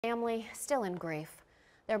Family still in grief.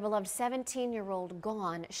 Their beloved 17-year-old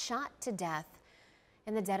gone, shot to death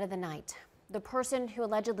in the dead of the night. The person who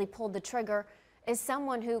allegedly pulled the trigger is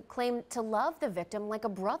someone who claimed to love the victim like a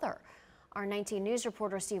brother. Our 19 News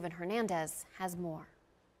reporter Stephen Hernandez has more.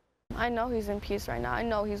 I know he's in peace right now. I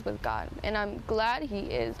know he's with God, and I'm glad he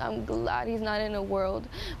is. I'm glad he's not in a world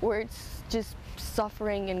where it's just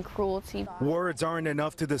suffering and cruelty. Words aren't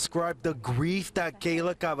enough to describe the grief that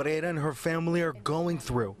Kayla Cabrera and her family are going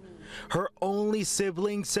through. Her only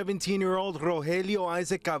sibling, 17-year-old Rogelio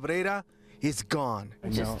Isaac Cabrera, is gone.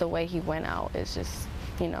 Just the way he went out is just,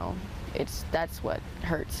 that's what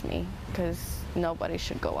hurts me, because nobody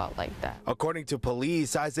should go out like that. According to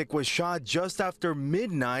police, Isaac was shot just after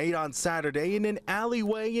midnight on Saturday in an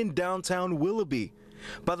alleyway in downtown Willoughby.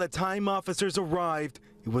 By the time officers arrived,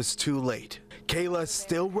 it was too late. Kayla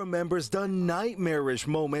still remembers the nightmarish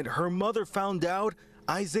moment her mother found out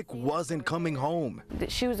Isaac wasn't coming home.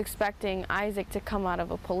 She was expecting Isaac to come out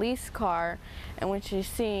of a police car, and when she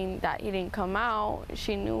seen that he didn't come out,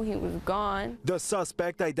 she knew he was gone. The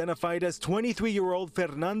suspect, identified as 23-year-old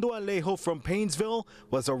Fernando Alejo from Paynesville,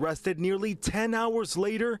 was arrested nearly 10 hours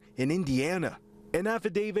later in Indiana. An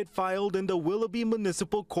affidavit filed in the Willoughby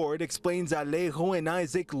Municipal Court explains Alejo and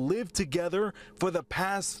Isaac lived together for the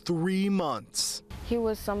past 3 months. He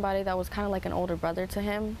was somebody that was kind of like an older brother to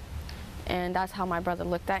him, and that's how my brother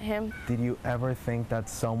looked at him. Did you ever think that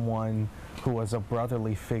someone who was a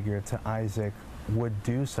brotherly figure to Isaac would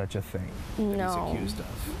do such a thing? No. He's accused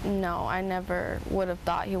of? No, I never would have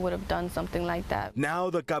thought he would have done something like that. Now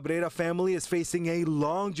the Cabrera family is facing a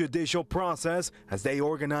long judicial process as they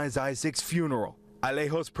organize Isaac's funeral.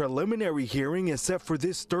 Alejo's preliminary hearing is set for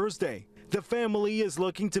this Thursday. The family is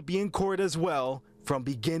looking to be in court as well, from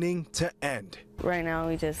beginning to end. Right now,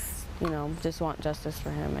 we just want justice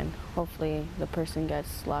for him, and hopefully the person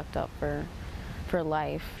gets locked up for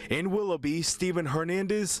life. In Willoughby, Stephen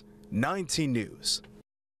Hernandez, 19 News.